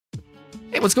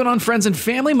Hey, what's going on, friends and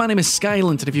family? My name is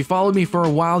Skylent, and if you followed me for a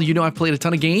while, you know I've played a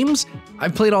ton of games.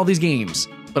 I've played all these games,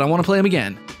 but I want to play them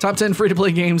again. Top 10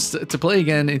 free-to-play games to play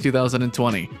again in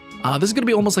 2020. This is going to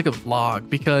be almost like a vlog,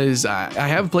 because I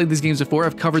have played these games before.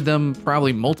 I've covered them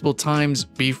probably multiple times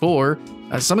before.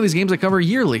 Some of these games I cover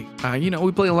yearly. You know,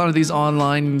 we play a lot of these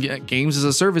online games as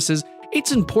a services.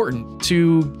 It's important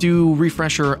to do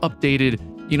refresher, updated,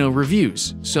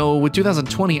 reviews. So with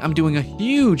 2020, I'm doing a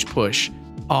huge push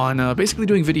on basically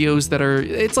doing videos that are,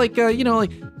 it's like,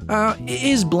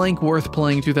 is blank worth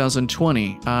playing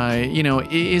 2020?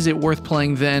 Is it worth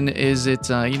playing then? Is it,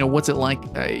 what's it like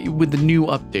with the new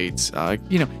updates?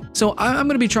 So I'm going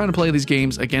to be trying to play these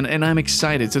games again, and I'm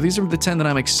excited. So these are the 10 that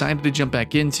I'm excited to jump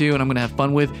back into, and I'm going to have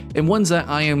fun with, and ones that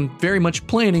I am very much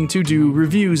planning to do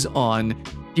reviews on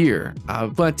here.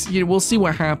 But we'll see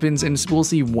what happens, and we'll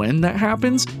see when that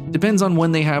happens. Depends on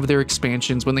when they have their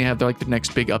expansions, when they have the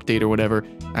next big update or whatever.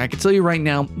 I can tell you right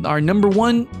now, our number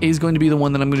one is going to be the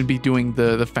one that I'm going to be doing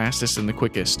the fastest and the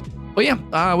quickest. But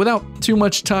yeah, without too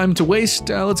much time to waste,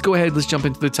 let's go ahead, let's jump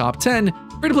into the top 10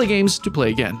 free-to-play games to play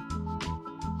again.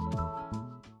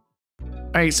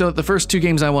 Alright, so the first two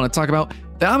games I want to talk about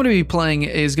that I'm going to be playing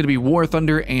is going to be War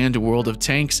Thunder and World of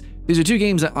Tanks. These are two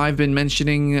games that I've been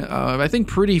mentioning, I think,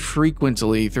 pretty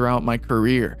frequently throughout my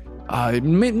career.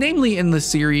 Namely in the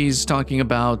series talking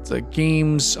about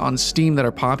games on Steam that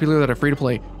are popular, that are free to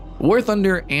play. War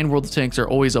Thunder and World of Tanks are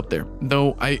always up there.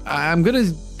 Though I'm going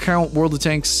to count World of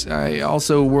Tanks,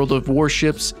 also World of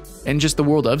Warships, and just the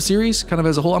World of series kind of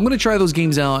as a whole. I'm going to try those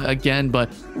games out again,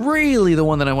 but really the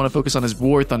one that I want to focus on is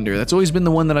War Thunder. That's always been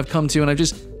the one that I've come to, and I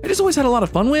just always had a lot of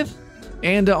fun with.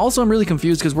 And also I'm really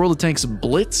confused because World of Tanks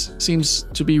Blitz seems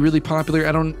to be really popular.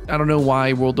 I don't know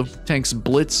why World of Tanks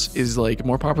Blitz is like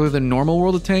more popular than normal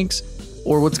World of Tanks,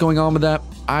 or what's going on with that.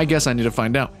 I guess I need to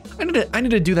find out. I need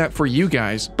to do that for you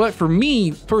guys, but for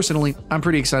me personally, I'm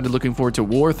pretty excited, looking forward to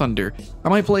War Thunder. I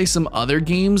might play some other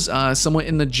games somewhat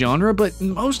in the genre, but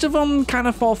most of them kind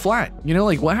of fall flat.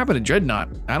 Like what happened to Dreadnought?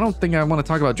 I don't think I want to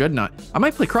talk about Dreadnought. I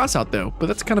might play Crossout though, but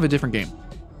that's kind of a different game.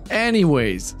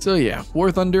 Anyways, so yeah,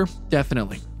 War Thunder,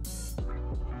 definitely.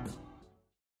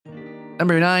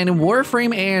 Number 9,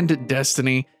 Warframe and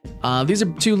Destiny. These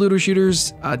are two looter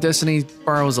shooters. Destiny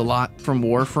borrows a lot from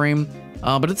Warframe,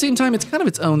 but at the same time, it's kind of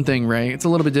its own thing, right? It's a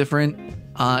little bit different.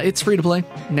 It's free to play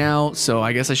now, so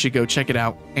I guess I should go check it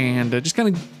out and just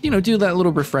kind of, do that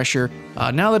little refresher.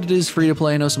 Now that it is free to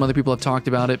play, I know some other people have talked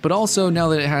about it, but also now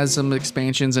that it has some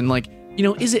expansions and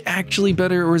is it actually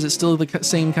better, or is it still the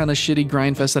same kind of shitty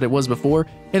grindfest that it was before?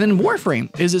 And then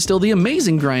Warframe, is it still the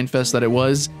amazing grindfest that it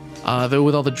was? Though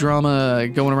with all the drama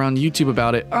going around YouTube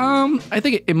about it, I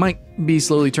think it might be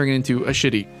slowly turning into a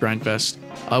shitty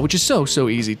grindfest, which is so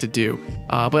easy to do.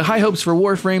 But high hopes for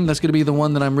Warframe. That's going to be the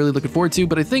one that I'm really looking forward to.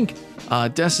 But I think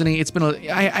Destiny, it's been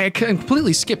I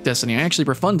completely skipped Destiny. I actually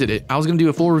refunded it. I was going to do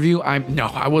a full review.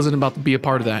 I wasn't about to be a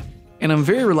part of that. And I'm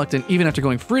very reluctant, even after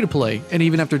going free to play, and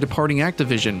even after departing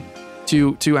Activision,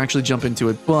 to actually jump into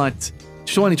it. But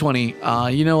 2020,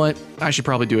 you know what? I should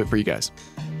probably do it for you guys.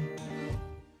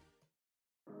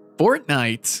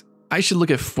 Fortnite. I should look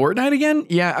at Fortnite again?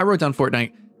 Yeah, I wrote down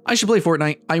Fortnite. I should play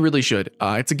Fortnite. I really should.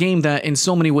 It's a game that in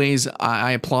so many ways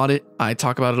I applaud it. I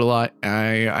talk about it a lot.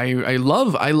 I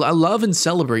love and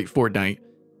celebrate Fortnite.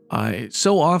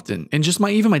 So often, and just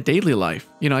even my daily life,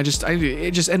 I just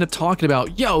end up talking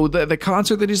about, the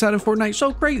concert they just had in Fortnite,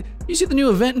 so great. You see the new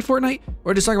event in Fortnite,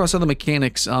 or just talk about some of the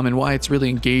mechanics, and why it's really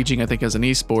engaging, I think, as an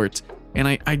esport. And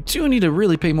I do need to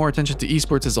really pay more attention to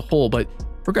esports as a whole, but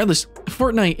regardless,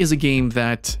 Fortnite is a game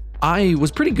that I was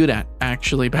pretty good at,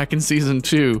 actually, back in Season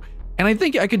 2. And I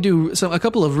think I could do a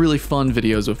couple of really fun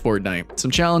videos with Fortnite.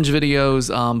 Some challenge videos,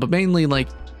 but mainly,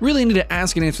 really need to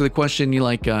ask and answer the question,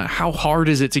 how hard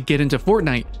is it to get into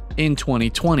Fortnite in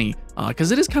 2020?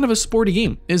 Because it is kind of a sporty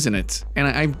game, isn't it?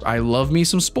 And I love me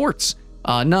some sports,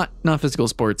 not physical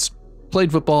sports.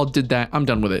 Played football, did that, I'm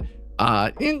done with it.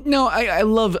 No, I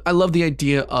love the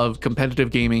idea of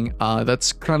competitive gaming.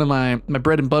 That's kind of my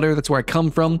bread and butter. That's where I come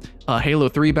from. Halo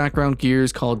 3 background,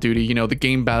 Gears, Call of Duty, the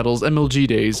game battles, MLG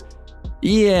days.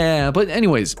 Yeah, but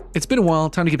anyways, it's been a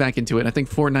while, time to get back into it. And I think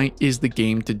Fortnite is the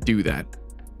game to do that.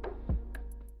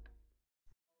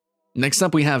 Next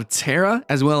up, we have Terra,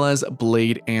 as well as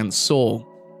Blade and Soul.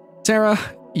 Terra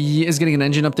is getting an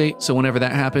engine update, so whenever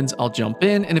that happens, I'll jump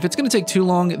in. And if it's going to take too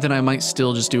long, then I might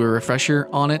still just do a refresher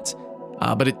on it.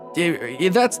 But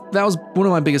that was one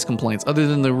of my biggest complaints, other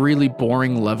than the really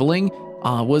boring leveling,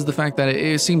 was the fact that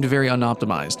it seemed very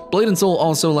unoptimized. Blade and Soul,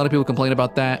 also, a lot of people complain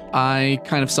about that. I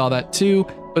kind of saw that too,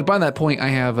 but by that point, I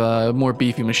have a more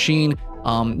beefy machine.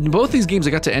 Both these games I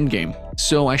got to endgame,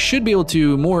 So I should be able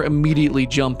to more immediately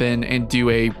jump in and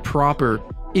do a proper,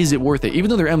 is it worth it?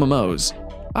 Even though they're MMOs,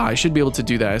 I should be able to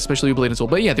do that, especially with Blade and Soul.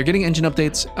 But yeah, they're getting engine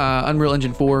updates, Unreal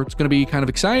Engine 4. It's going to be kind of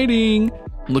exciting.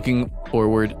 Looking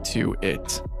forward to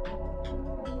it.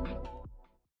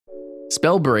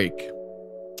 Spellbreak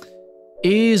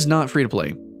is not free to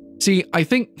play. See, I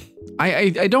think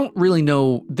I don't really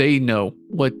know they know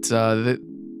what the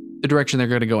direction they're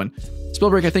going to go in.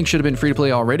 Spellbreak, I think, should have been free to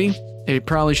play already. It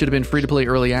probably should have been free to play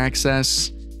early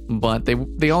access, but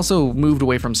they also moved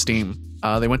away from Steam.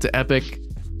 They went to Epic.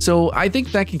 So I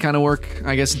think that can kind of work.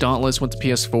 I guess Dauntless went to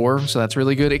PS4, so that's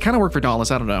really good. It kind of worked for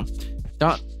Dauntless. I don't know.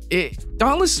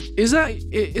 Dauntless, is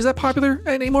that popular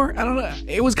anymore? I don't know.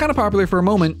 It was kind of popular for a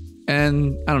moment,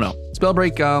 and I don't know.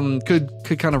 Spellbreak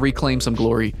could kind of reclaim some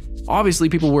glory. Obviously,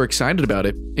 people were excited about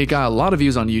it. It got a lot of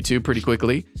views on YouTube pretty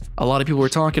quickly. A lot of people were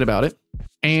talking about it,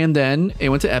 and then it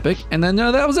went to Epic, and then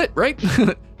that was it, right?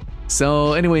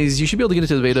 So anyways, you should be able to get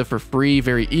into the beta for free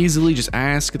very easily. Just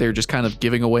ask. They're just kind of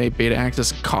giving away beta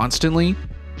access constantly.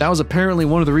 That was apparently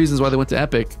one of the reasons why they went to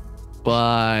Epic.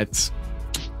 But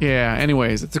yeah,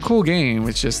 anyways, it's a cool game.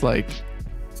 It's just like,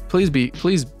 please be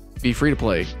free to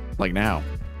play, like now.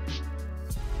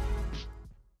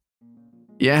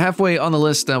 Yeah, halfway on the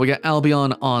list, we got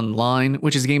Albion Online,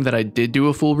 which is a game that I did do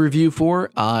a full review for.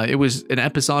 It was an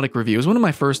episodic review. It was one of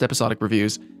my first episodic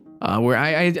reviews. Where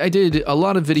I did a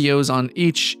lot of videos on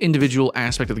each individual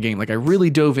aspect of the game. Like, I really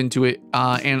dove into it,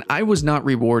 and I was not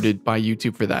rewarded by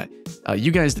YouTube for that. You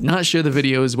guys did not share the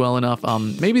videos well enough.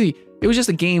 Maybe it was just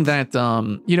a game that,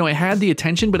 you know, it had the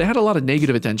attention, but it had a lot of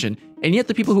negative attention. And yet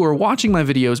the people who were watching my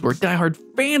videos were diehard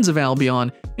fans of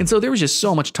Albion, and so there was just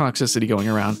so much toxicity going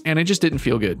around, and it just didn't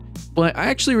feel good. But I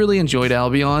actually really enjoyed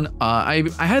Albion. I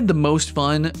had the most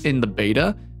fun in the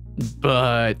beta,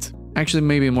 but actually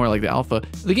maybe more like the alpha.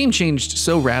 The game changed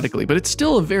so radically, but it's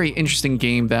still a very interesting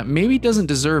game that maybe doesn't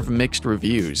deserve mixed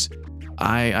reviews.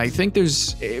 I think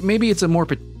maybe it's a more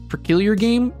peculiar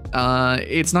game.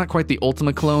 It's not quite the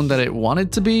Ultima clone that it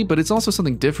wanted to be, but it's also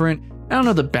something different. I don't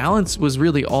know, the balance was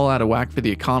really all out of whack for the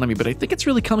economy, but I think it's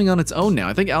really coming on its own now.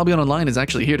 I think Albion Online is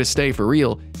actually here to stay for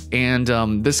real, and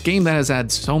this game that has had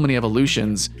so many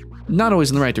evolutions, not always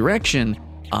in the right direction,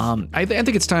 I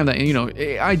think it's time that, you know,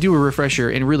 I do a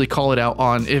refresher and really call it out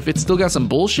on if it's still got some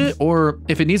bullshit or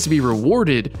if it needs to be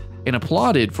rewarded and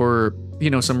applauded for, you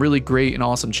know, some really great and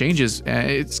awesome changes.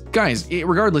 Guys,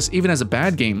 regardless, even as a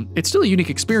bad game, it's still a unique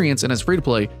experience, and as free to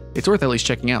play, it's worth at least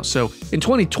checking out. So in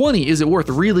 2020, is it worth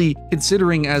really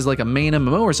considering as like a main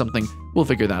MMO or something? We'll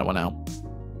figure that one out.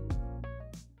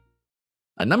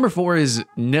 Number 4 is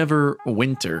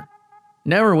Neverwinter.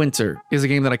 Neverwinter is a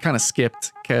game that I kind of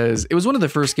skipped because it was one of the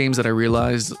first games that I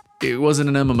realized it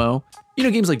wasn't an MMO. You know,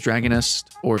 games like Dragonist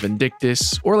or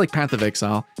Vindictus or like Path of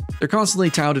Exile, they're constantly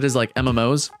touted as like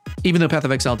MMOs, even though Path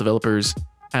of Exile developers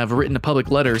have written a public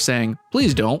letter saying,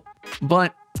 please don't.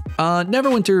 But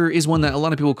Neverwinter is one that a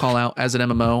lot of people call out as an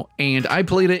MMO, and I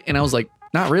played it and I was like,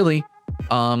 not really.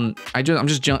 I'm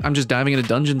just diving into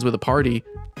dungeons with a party.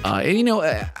 And you know,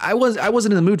 I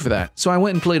wasn't in the mood for that, so I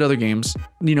went and played other games,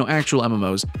 you know, actual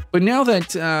MMOs. But now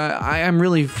that I am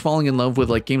really falling in love with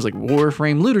like games like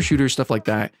Warframe, looter shooters, stuff like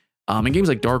that, and games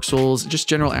like Dark Souls, just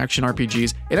general action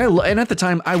RPGs. And at the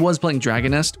time I was playing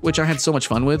Dragonist, which I had so much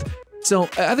fun with. So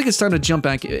I think it's time to jump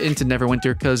back into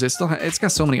Neverwinter because it's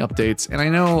got so many updates. And I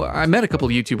know I met a couple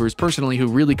of YouTubers personally who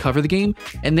really cover the game,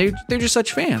 and they're just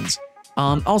such fans.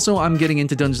 Also, I'm getting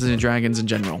into Dungeons and Dragons in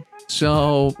general.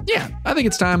 So yeah, I think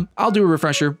it's time. I'll do a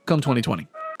refresher come 2020.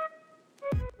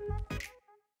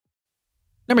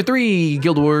 Number 3,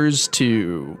 Guild Wars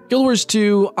 2. Guild Wars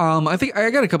 2, I think I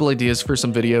got a couple ideas for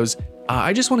some videos.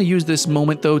 I just want to use this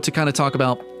moment though to kind of talk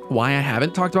about why I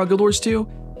haven't talked about Guild Wars 2.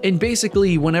 And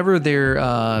basically, whenever their,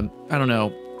 I don't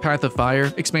know, Path of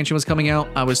Fire expansion was coming out,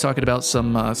 I was talking about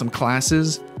some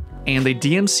classes, and they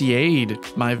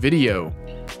DMCA'd my video.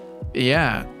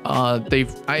 Yeah,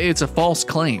 it's a false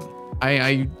claim.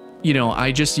 I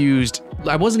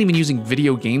wasn't even using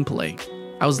video gameplay.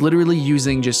 I was literally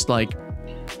using just like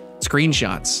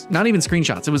screenshots, not even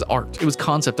screenshots. It was art. It was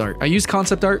concept art. I used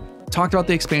concept art, talked about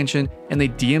the expansion, and they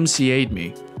DMCA'd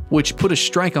me, which put a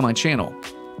strike on my channel.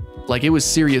 Like, it was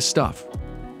serious stuff.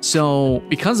 So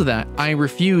because of that, I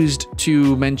refused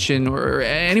to mention or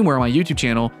anywhere on my YouTube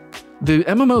channel the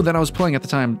MMO that I was playing at the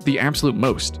time the absolute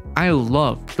most. I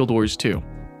love Guild Wars 2.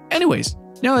 Anyways,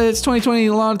 now that it's 2020,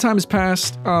 a lot of time has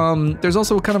passed. There's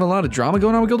also kind of a lot of drama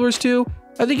going on with Guild Wars 2.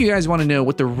 I think you guys want to know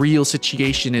what the real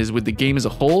situation is with the game as a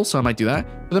whole, so I might do that.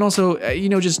 But then also, you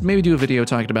know, just maybe do a video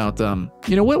talking about,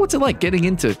 you know, what's it like getting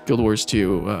into Guild Wars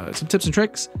 2? Some tips and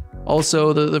tricks.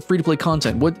 Also, the free-to-play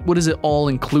content. What is it all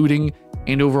including?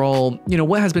 and overall, you know,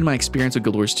 what has been my experience with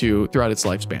Guild Wars 2 throughout its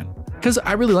lifespan. Because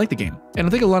I really like the game, and I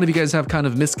think a lot of you guys have kind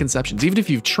of misconceptions, even if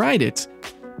you've tried it,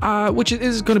 which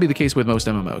is going to be the case with most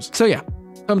MMOs. So yeah,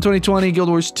 come 2020, Guild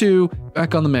Wars 2,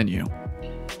 back on the menu.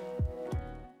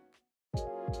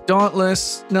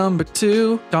 Dauntless number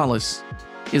 2. Dauntless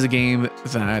is a game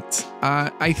that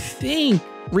I think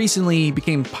recently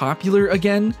became popular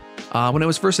again. When it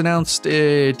was first announced,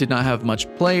 it did not have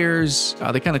much players.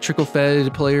 They kind of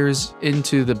trickle-fed players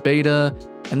into the beta,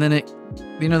 and then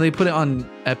they put it on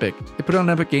Epic. They put it on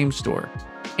Epic Game Store,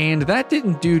 and that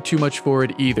didn't do too much for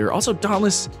it either. Also,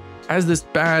 Dauntless has this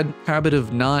bad habit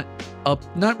of not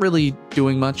really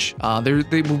doing much.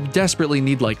 They desperately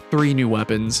need like 3 new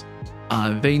weapons.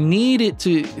 They need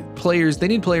players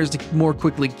to more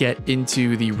quickly get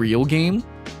into the real game,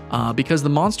 because the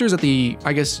monsters at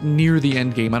I guess near the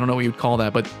end game, I don't know what you would call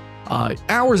that, but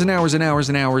hours and hours and hours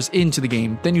and hours into the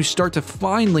game, then you start to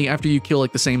finally, after you kill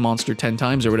like the same monster 10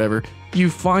 times or whatever, you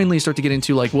finally start to get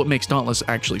into like what makes Dauntless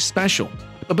actually special.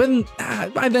 But then,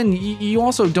 by then, you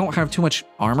also don't have too much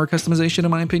armor customization,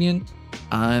 in my opinion.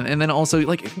 And then also,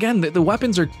 like, again, the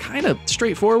weapons are kind of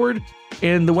straightforward,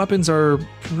 and the weapons are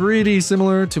pretty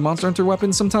similar to Monster Hunter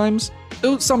weapons sometimes,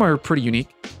 though some are pretty unique.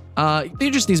 There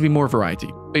just needs to be more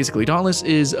variety. Basically, Dauntless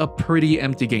is a pretty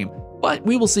empty game, but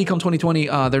we will see come 2020,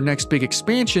 their next big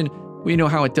expansion. We know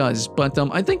how it does, but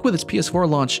I think with its PS4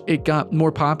 launch, it got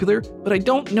more popular, but I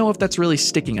don't know if that's really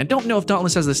sticking. I don't know if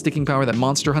Dauntless has the sticking power that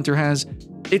Monster Hunter has.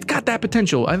 It's got that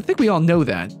potential. I think we all know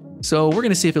that. So we're going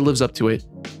to see if it lives up to it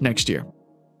next year.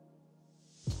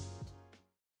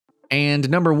 And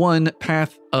number 1,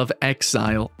 Path of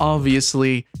Exile.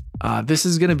 Obviously, this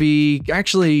is going to be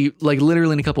actually like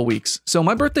literally in a couple weeks. So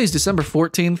my birthday is December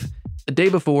 14th. The day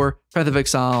before, Path of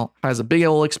Exile has a big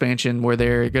old expansion where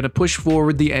they're going to push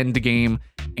forward the end game,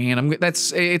 and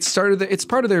it's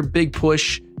part of their big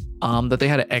push that they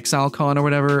had at ExileCon or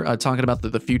whatever, talking about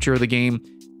the future of the game.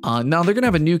 Now they're going to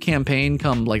have a new campaign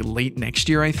come like late next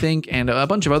year, I think, and a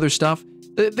bunch of other stuff.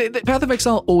 The Path of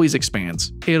Exile always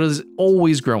expands. It is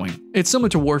always growing. It's similar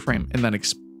to Warframe in that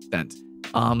extent.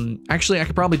 Actually, I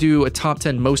could probably do a top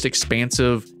 10 most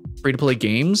expansive free-to-play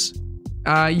games.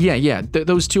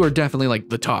 Those two are definitely like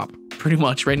the top, pretty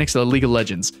much, right next to League of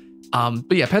Legends.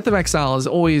 But yeah, Path of Exile is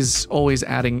always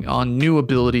adding on new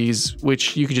abilities,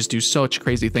 which you can just do such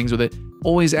crazy things with it.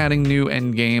 Always adding new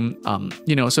end game.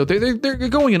 So they're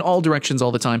going in all directions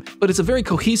all the time, but it's a very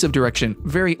cohesive direction,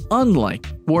 very unlike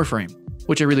Warframe,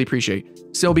 which I really appreciate.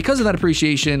 So because of that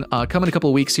appreciation, coming a couple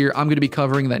of weeks here, I'm going to be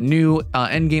covering that new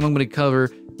end game. I'm going to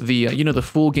cover the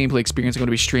full gameplay experience. I'm going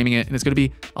to be streaming it, and it's going to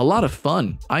be a lot of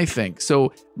fun, I think.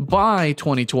 So by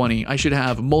 2020, I should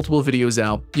have multiple videos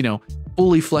out,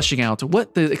 fully fleshing out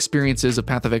what the experience is of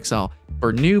Path of Exile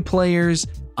for new players,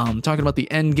 talking about the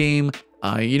end game,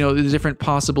 the different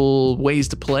possible ways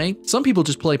to play. Some people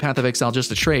just play Path of Exile just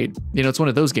to trade. It's one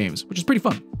of those games, which is pretty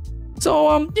fun.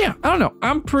 So, yeah, I don't know.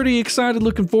 I'm pretty excited,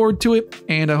 looking forward to it,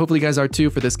 and hopefully you guys are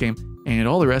too for this game and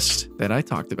all the rest that I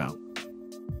talked about.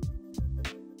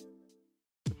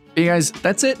 Hey guys,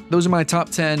 that's it. Those are my top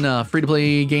 10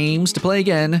 free-to-play games to play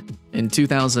again in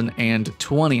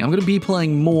 2020. I'm going to be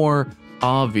playing more,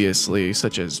 obviously,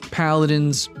 such as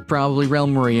Paladins, probably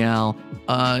Realm Royale,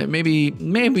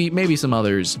 maybe some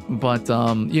others. But,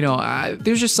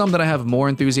 there's just some that I have more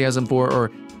enthusiasm for,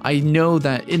 or I know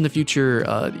that in the future,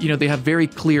 they have very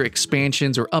clear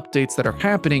expansions or updates that are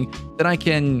happening that I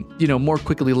can, more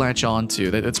quickly latch on to.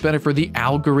 That's better for the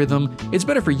algorithm. It's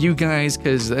better for you guys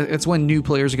because it's when new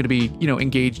players are going to be,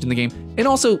 engaged in the game. And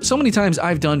also, so many times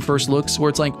I've done first looks where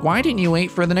it's like, why didn't you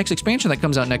wait for the next expansion that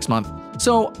comes out next month?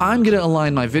 So I'm going to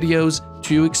align my videos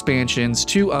to expansions,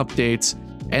 to updates,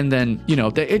 and then,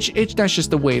 that's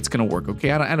just the way it's going to work, okay?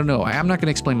 I don't know. I'm not going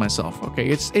to explain myself, okay?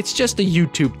 It's just a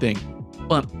YouTube thing.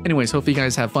 But anyways, hopefully you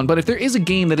guys have fun. But if there is a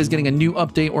game that is getting a new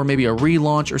update or maybe a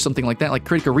relaunch or something like that, like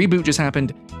Critica Reboot just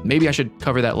happened, maybe I should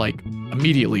cover that like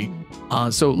immediately.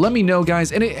 So let me know,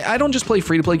 guys. And I don't just play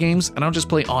free-to-play games. I don't just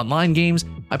play online games.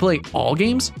 I play all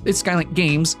games. It's Skylent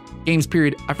games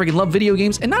period. I freaking love video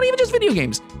games, and not even just video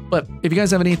games. But if you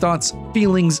guys have any thoughts,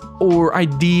 feelings, or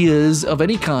ideas of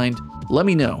any kind, let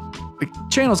me know. The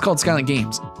channel is called Skylent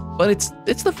Games, but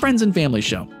it's the friends and family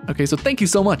show. Okay, so thank you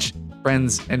so much,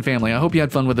 friends and family. I hope you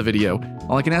had fun with the video.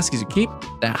 All I can ask is to keep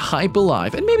that hype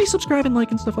alive and maybe subscribe and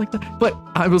like and stuff like that. But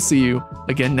I will see you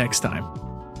again next time.